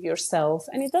to give yourself,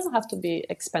 and it doesn't have to be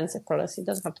expensive products. It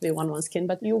doesn't have to be one skin,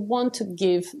 but you want to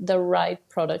give the right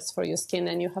products for your skin.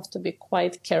 And you have to be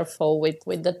quite careful with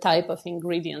the type of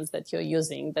ingredients that you're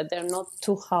using, that they're not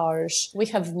too harsh. We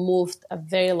have moved a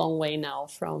very long way now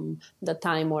from the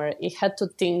time where it had to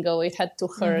tingle, it had to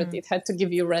hurt, it had to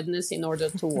give you redness in order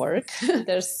to work.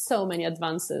 There's so many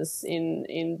advances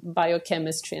in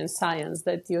biochemistry and science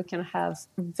that you can have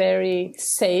very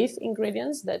safe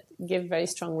ingredients that give very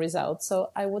strong results.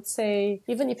 So I would say,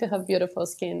 even if you have beautiful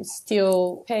skin,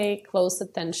 still pay close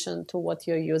attention to what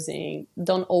you're using.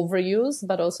 Don't overuse,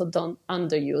 but also don't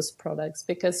underuse products,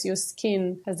 because your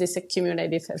skin has this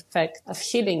accumulative effect of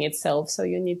healing itself. So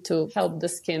you need to help the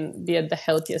skin be at the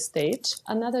healthiest stage.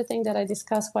 Another thing that I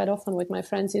discuss quite often with my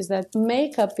friends is that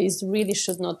makeup really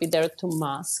should not be there to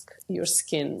mask your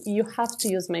skin. You have to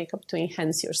use makeup to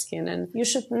enhance your skin. And you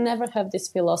should never have this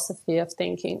philosophy of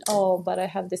thinking, oh, but I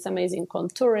have this amazing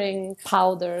contouring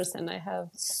powders and I have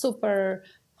super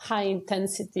high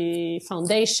intensity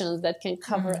foundations that can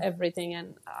cover everything,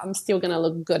 and I'm still going to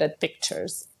look good at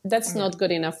pictures. That's not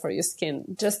good enough for your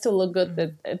skin. Just to look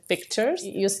good at pictures,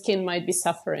 your skin might be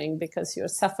suffering because you're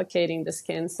suffocating the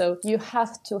skin. So you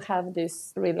have to have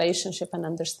this relationship and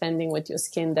understanding with your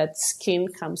skin, that skin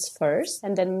comes first,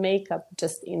 and then makeup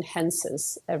just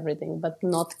enhances everything, but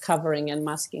not covering and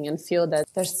masking. And feel that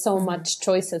there's so much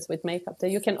choices with makeup that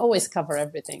you can always cover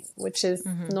everything, which is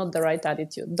not the right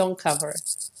attitude. Don't cover.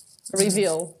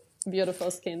 Reveal beautiful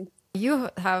skin. You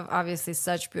have obviously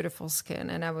such beautiful skin,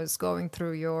 and I was going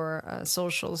through your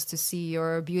socials to see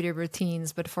your beauty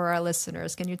routines. But for our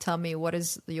listeners, can you tell me what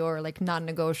is your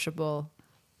non-negotiable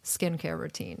skincare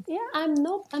routine? Yeah,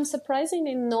 I'm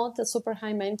surprisingly not a super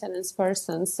high maintenance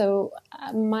person. So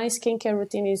my skincare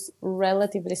routine is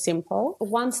relatively simple.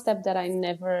 One step that I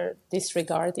never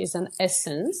disregard is an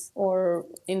essence, or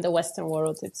in the Western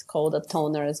world, it's called a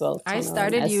toner as well. I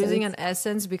started using an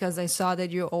essence because I saw that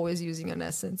you're always using an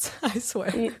essence. I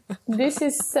swear. This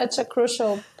is such a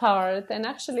crucial part. And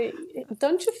actually,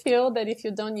 don't you feel that if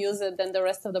you don't use it, then the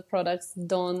rest of the products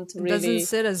don't really doesn't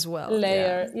sit as well.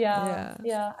 Layer.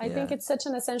 Yeah. I think it's such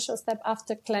an essential step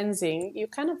after cleansing. You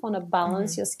kind of want to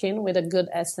balance your skin with a good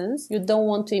essence. You don't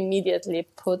want to immediately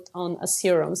put on a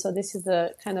serum. So this is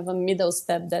a kind of a middle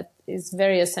step that is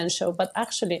very essential, but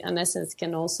actually an essence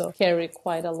can also carry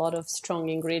quite a lot of strong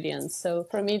ingredients. So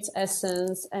for me, it's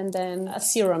essence, and then a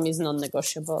serum is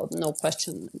non-negotiable, no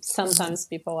question. Sometimes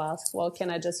people ask, well, can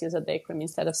I just use a day cream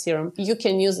instead of serum? You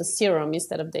can use a serum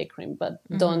instead of day cream, but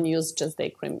don't use just day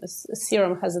cream. A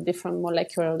serum has a different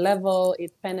molecular level,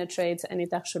 it penetrates, and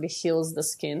it actually heals the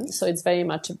skin. So it's very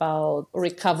much about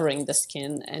recovering the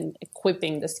skin and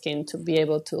equipping the skin to be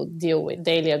able to deal with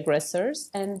daily aggressors.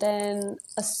 And then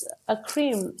a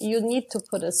cream, you need to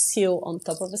put a seal on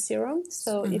top of a serum.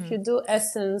 So if you do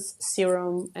essence,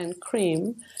 serum, and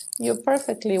cream, you're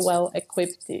perfectly well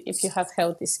equipped if you have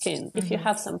healthy skin. If you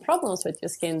have some problems with your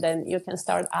skin, then you can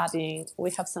start adding,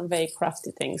 we have some very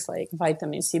crafty things like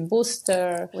vitamin C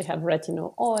booster, we have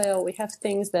retinol oil, we have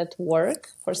things that work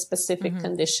for specific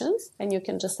conditions, and you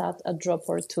can just add a drop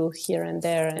or two here and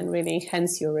there and really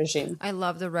enhance your regime. I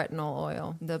love the retinol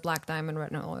oil, the Black Diamond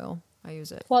retinol oil. I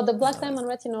use it. Well, the Black Diamond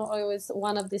retinol oil is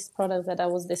one of these products that I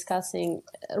was discussing.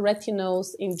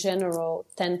 Retinols in general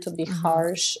tend to be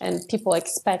harsh, and people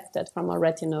expect that from a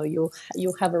retinol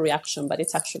you have a reaction, but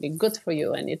it's actually good for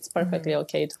you, and it's perfectly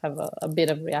okay to have a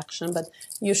bit of reaction, but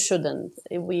you shouldn't.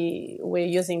 We're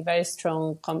using very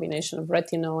strong combination of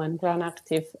retinol and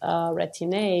ground-active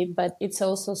retin A, but it's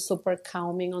also super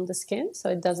calming on the skin,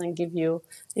 so it doesn't give you,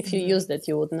 if you use that,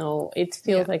 you would know. It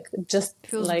feels like just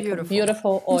like beautiful. A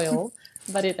beautiful oil.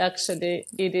 But it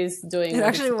is doing what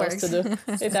it's supposed to do.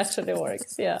 It actually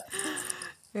works, yeah.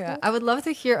 Yeah, I would love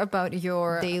to hear about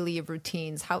your daily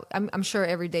routines. I'm sure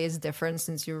every day is different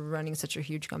since you're running such a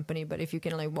huge company, but if you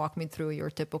can walk me through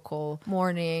your typical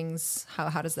mornings,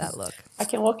 how does that look? I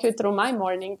can walk you through my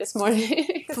morning this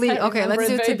morning. Please, okay, let's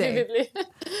do today.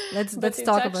 Let's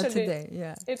talk about today.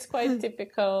 Yeah. It's quite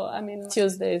typical. I mean,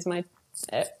 Tuesday is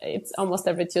it's almost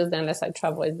every Tuesday unless I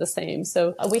travel is the same.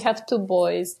 So we have two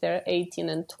boys, they're 18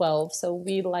 and 12. So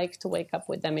we like to wake up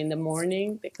with them in the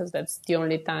morning because that's the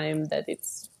only time that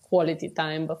it's quality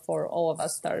time before all of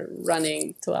us start running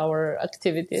to our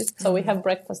activities. So we have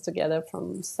breakfast together from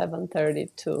 7:30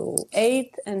 to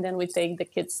 8, and then we take the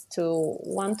kids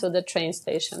one to the train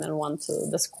station and one to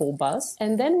the school bus.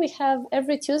 And then we have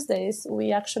every Tuesdays, we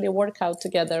actually work out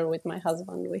together with my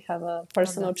husband. We have a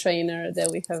personal trainer that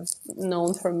we have known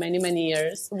for many, many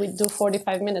years. We do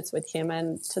 45 minutes with him, and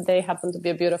today happened to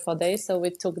be a beautiful day, so we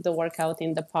took the workout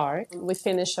in the park. We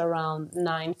finish around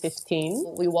 9:15.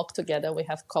 We walk together, we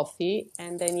have coffee,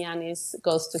 and then Yanis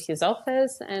goes to his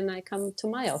office and I come to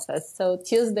my office. So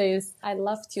Tuesdays, I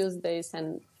love Tuesdays and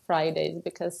Fridays,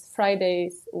 because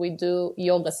Fridays we do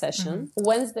yoga session.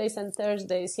 Wednesdays and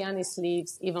Thursdays, Yanis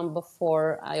leaves even before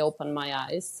I open my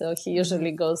eyes. So he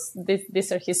usually goes,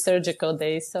 these are his surgical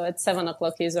days. So at 7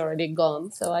 o'clock, he's already gone.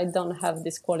 So I don't have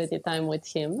this quality time with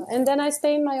him. And then I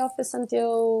stay in my office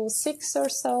until 6 or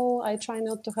so. I try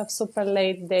not to have super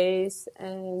late days.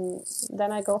 And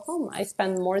then I go home. I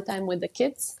spend more time with the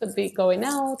kids. Could be going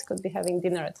out, could be having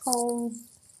dinner at home.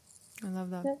 I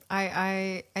love that.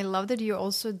 I love that you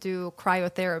also do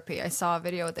cryotherapy. I saw a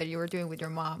video that you were doing with your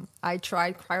mom. I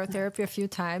tried cryotherapy a few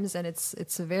times, and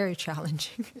it's very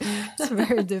challenging. It's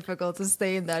very difficult to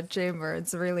stay in that chamber.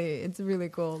 It's really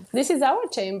cool. This is our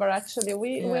chamber, actually.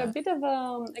 We're a bit of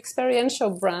an experiential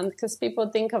brand, because people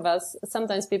think of us,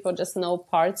 sometimes people just know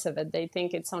parts of it. They think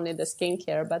it's only the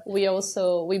skincare, but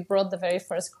we brought the very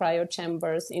first cryo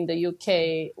chambers in the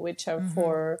UK, which are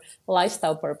for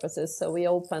lifestyle purposes. So we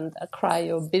opened a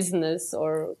cryo business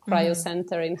or cryo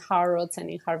center in Harrods and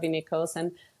in Harvey Nichols,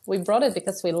 and we brought it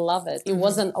because we love it. It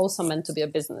wasn't also meant to be a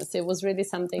business. It was really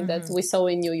something that we saw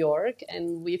in New York,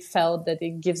 and we felt that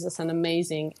it gives us an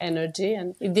amazing energy,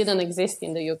 and it didn't exist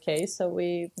in the UK. So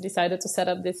we decided to set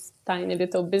up this tiny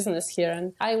little business here.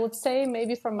 And I would say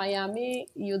maybe for Miami,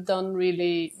 you don't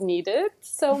really need it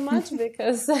so much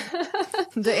because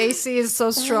the AC is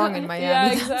so strong in Miami.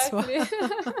 Yeah, exactly.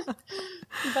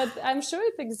 But I'm sure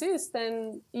it exists,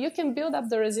 and you can build up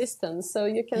the resistance. So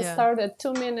you can start at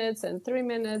 2 minutes and 3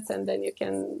 minutes, and then you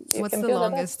can. What's the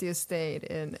longest you stayed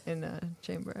in a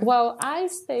chamber? Well, I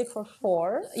stay for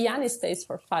 4. Yanni stays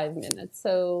for 5 minutes.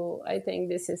 So I think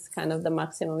this is kind of the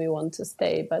maximum we want to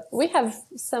stay. But we have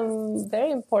some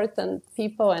very important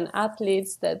people and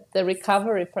athletes that the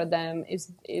recovery for them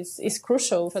is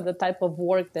crucial for the type of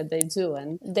work that they do,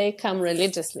 and they come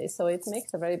religiously. So it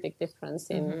makes a very big difference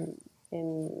in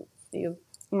your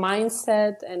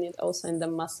mindset, and it also in the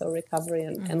muscle recovery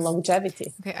and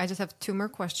longevity. Okay, I just have 2 more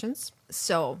questions.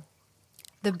 So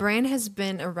the brand has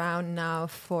been around now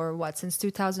for what, since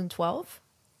 2012?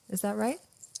 Is that right?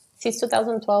 Since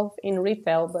 2012 in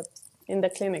retail, but in the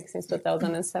clinic since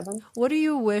 2007. What do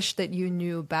you wish that you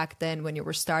knew back then when you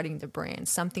were starting the brand?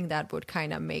 Something that would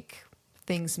kind of make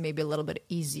things maybe a little bit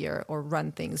easier or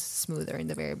run things smoother in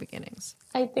the very beginnings?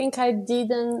 I think I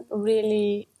didn't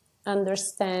really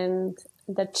understand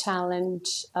the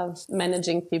challenge of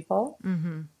managing people.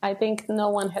 I think no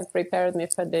one had prepared me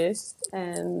for this,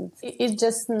 and it's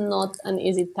just not an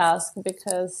easy task,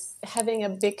 because having a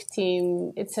big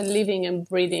team, it's a living and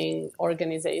breathing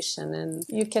organization, and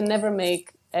you can never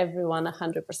make everyone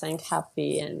 100%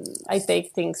 happy. And I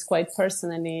take things quite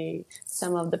personally.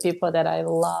 Some of the people that I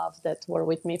love that were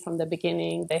with me from the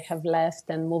beginning, they have left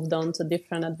and moved on to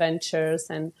different adventures,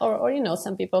 and or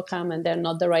some people come and they're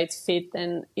not the right fit,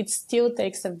 and it still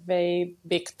takes a very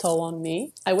big toll on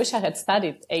me. I wish I had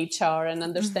studied HR and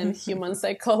understand human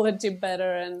psychology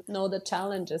better and know the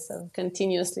challenges of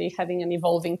continuously having an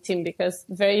evolving team, because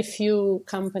very few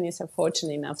companies are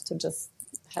fortunate enough to just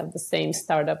have the same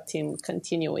startup team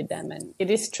continue with them. And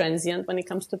it is transient when it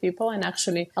comes to people, and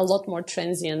actually a lot more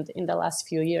transient in the last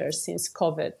few years since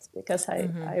COVID, because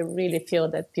I really feel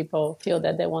that people feel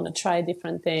that they want to try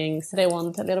different things. They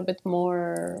want a little bit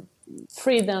more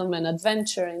freedom and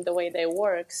adventure in the way they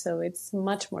work. So it's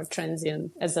much more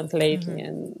transient as of lately.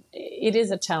 And it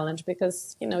is a challenge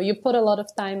because, you put a lot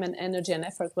of time and energy and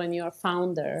effort when you're a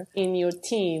founder in your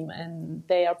team, and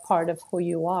they are part of who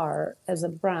you are as a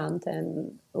brand,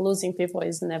 and losing people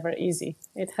is never easy.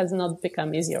 It has not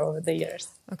become easier over the years.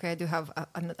 Okay, I do have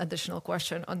an additional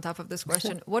question on top of this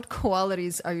question. What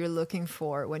qualities are you looking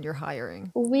for when you're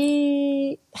hiring?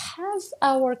 We have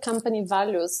our company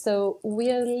values. So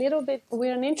we're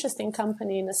an interesting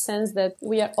company in a sense that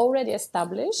we are already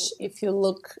established if you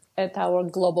look at our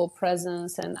global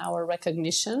presence and our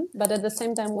recognition. But at the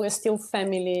same time, we're still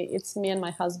family. It's me and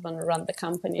my husband run the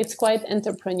company. It's quite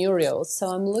entrepreneurial. So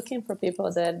I'm looking for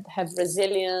people that have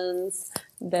resilience,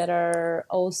 that are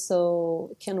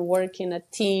also can work in a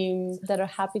team, that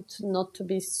are happy not to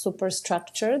be super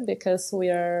structured, because we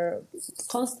are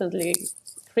constantly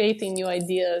creating new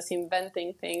ideas,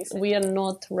 inventing things. We are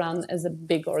not run as a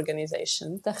big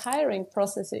organization. The hiring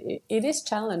process, it is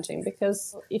challenging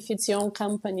because if it's your own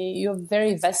company, you're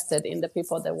very vested in the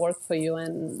people that work for you.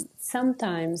 And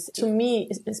sometimes, to me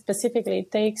specifically,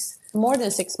 it takes more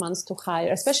than 6 months to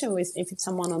hire, especially if it's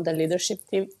someone on the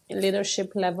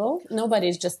leadership level. Nobody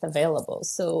is just available.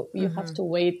 So you have to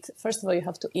wait. First of all, you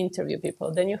have to interview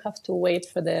people. Then you have to wait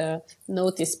for the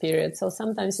notice period. So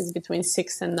sometimes it's between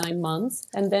 6 and 9 months.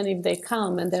 And then if they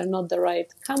come and they're not the right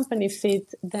company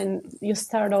fit, then you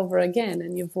start over again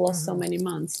and you've lost so many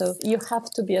months. So you have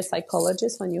to be a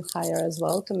psychologist when you hire as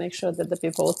well to make sure that the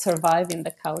people will survive in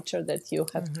the culture that you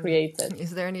have created.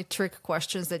 Is there any trick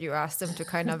questions that you ask them to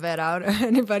kind of vet out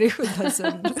anybody who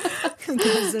doesn't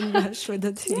mesh with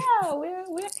the team? Yeah,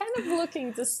 we're kind of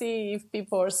looking to see if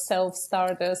people are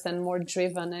self-starters and more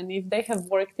driven. And if they have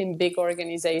worked in big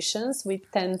organizations, we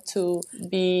tend to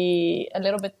be a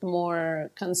little bit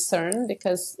more concerned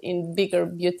because in bigger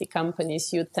beauty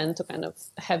companies, you tend to kind of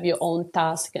have your own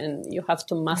task and you have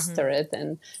to master it.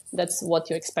 And that's what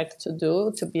you expect to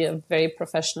do, to be a very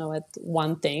professional at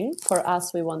one thing. For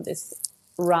us, we want this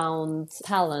round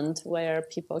talent where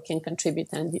people can contribute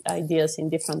ideas in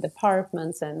different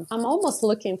departments. And I'm almost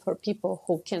looking for people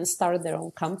who can start their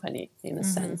own company in a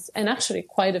sense. And actually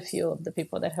quite a few of the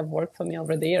people that have worked for me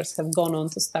over the years have gone on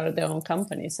to start their own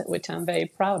companies, which I'm very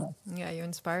proud of. Yeah, you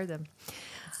inspire them.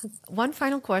 One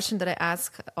final question that I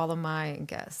ask all of my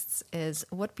guests is,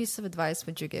 what piece of advice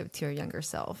would you give to your younger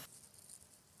self?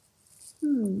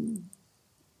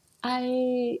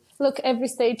 Look, every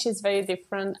stage is very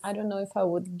different. I don't know if I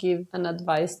would give an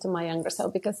advice to my younger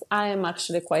self because I am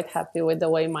actually quite happy with the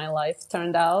way my life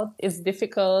turned out. It's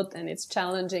difficult and it's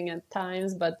challenging at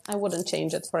times, but I wouldn't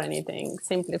change it for anything,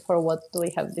 simply for what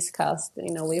we have discussed.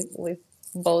 You know, we've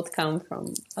both come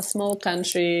from a small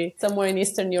country somewhere in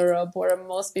Eastern Europe where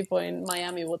most people in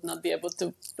Miami would not be able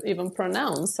to even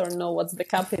pronounce or know what's the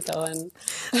capital. And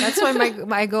that's why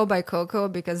I go by Coco,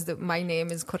 because my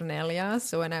name is Cornelia.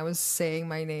 So when I was saying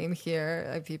my name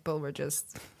here, people were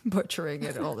just butchering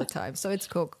it all the time. So it's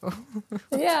Coco.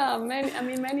 Yeah,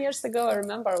 many years ago, I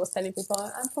remember I was telling people,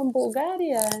 I'm from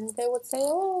Bulgaria. And they would say,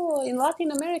 oh, in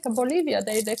Latin America, Bolivia.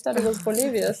 They thought it was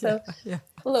Bolivia. So yeah.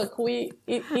 Look,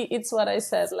 it's what I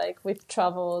said, like we've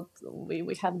traveled,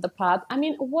 we have the path. I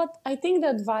mean, what I think the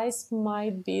advice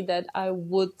might be that I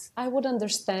would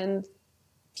understand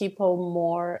people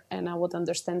more and I would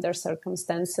understand their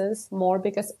circumstances more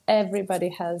because everybody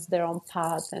has their own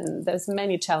path and there's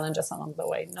many challenges along the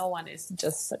way. No one is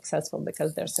just successful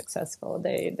because they're successful.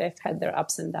 They've had their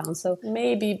ups and downs. So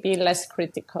maybe be less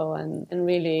critical and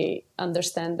really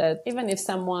understand that even if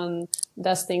someone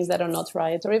does things that are not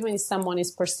right, or even if someone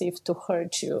is perceived to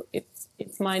hurt you, it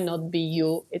might not be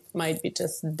you. It might be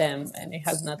just them and it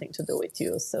has nothing to do with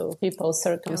you. So people's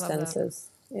circumstances.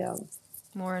 Yeah.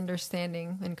 More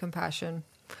understanding and compassion.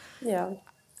 Yeah.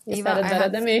 You said it better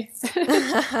than me.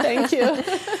 Thank you.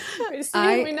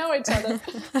 We know each other.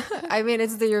 I mean,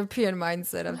 it's the European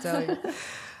mindset, I'm telling you.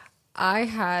 I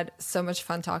had so much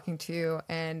fun talking to you.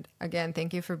 And again,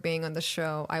 thank you for being on the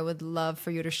show. I would love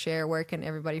for you to share where can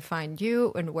everybody find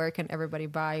you and where can everybody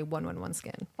buy 111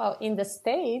 Skin? Well, in the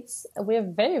States, we're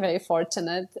very, very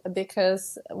fortunate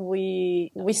because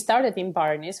we started in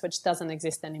Barney's, which doesn't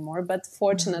exist anymore. But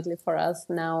fortunately for us,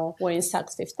 now we're in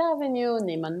Saks Fifth Avenue,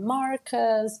 Neiman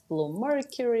Marcus, Blue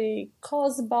Mercury,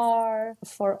 Cosbar.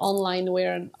 For online,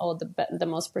 we're on all the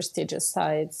most prestigious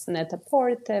sites,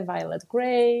 Net-a-Porter, Violet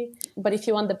Grey. But if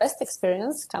you want the best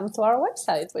experience, come to our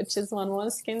website, which is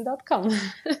 111skin.com.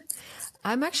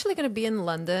 I'm actually going to be in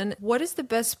London. What is the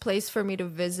best place for me to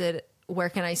visit? Where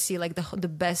can I see like the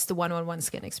best 111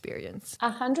 Skin experience?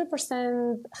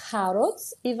 100%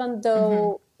 Harrods, even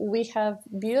though we have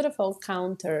beautiful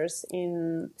counters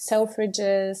in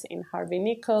Selfridges, in Harvey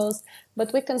Nichols,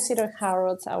 but we consider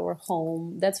Harrods our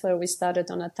home. That's where we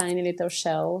started on a tiny little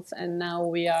shelf, and now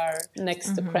we are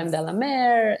next to Creme de la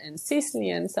Mer and Sisley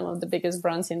and some of the biggest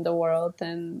brands in the world.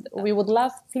 And we would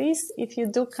love, please, if you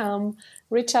do come,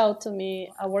 reach out to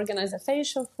me. I'll organize a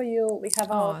facial for you. We have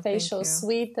our facial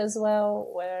suite as well,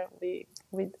 where we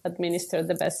administer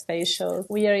the best facials.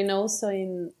 We are also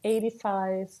in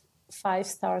 85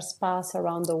 5-star spas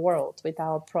around the world with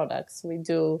our products. We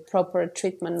do proper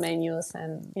treatment menus,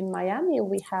 and in Miami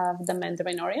we have the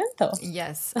Mandarin Oriental.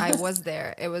 Yes, I was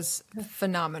there. It was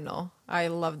phenomenal. I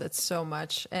loved it so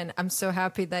much, and I'm so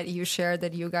happy that you shared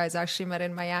that you guys actually met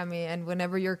in Miami. And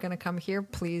whenever you're gonna come here,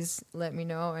 please let me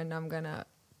know, and I'm gonna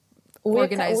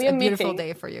organize we're a beautiful meeting.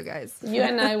 day for you guys. You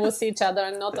and I will see each other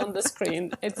and not on the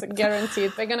screen. It's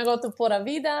guaranteed. We're going to go to Pura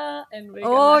Vida and we're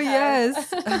going to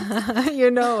yes. You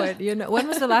know it. You know. When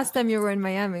was the last time you were in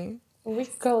Miami? We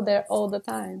go there all the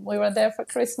time. We were there for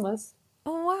Christmas.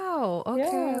 Oh, wow. Okay,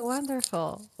 Yes.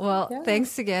 wonderful. Well, Yeah.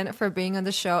 thanks again for being on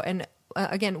the show. And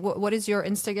again, what is your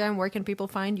Instagram? Where can people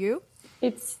find you?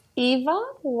 It's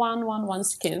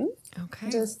Eva111skin. Okay.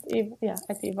 Just,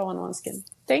 at Eva111skin.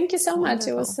 Thank you so much.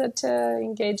 It was such an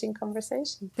engaging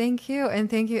conversation. Thank you. And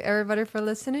thank you, everybody, for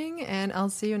listening. And I'll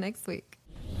see you next week.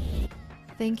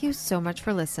 Thank you so much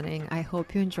for listening. I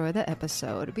hope you enjoyed the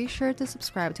episode. Be sure to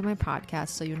subscribe to my podcast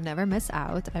so you never miss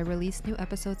out. I release new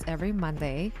episodes every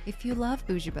Monday. If you love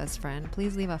Bougie Best Friend,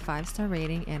 please leave a 5-star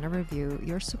rating and a review.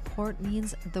 Your support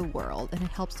means the world and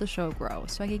it helps the show grow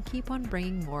so I can keep on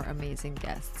bringing more amazing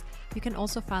guests. You can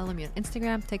also follow me on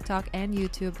Instagram, TikTok, and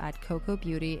YouTube at Coco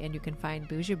Beauty, and you can find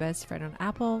Bougie Best Friend on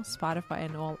Apple, Spotify,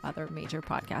 and all other major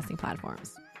podcasting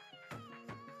platforms.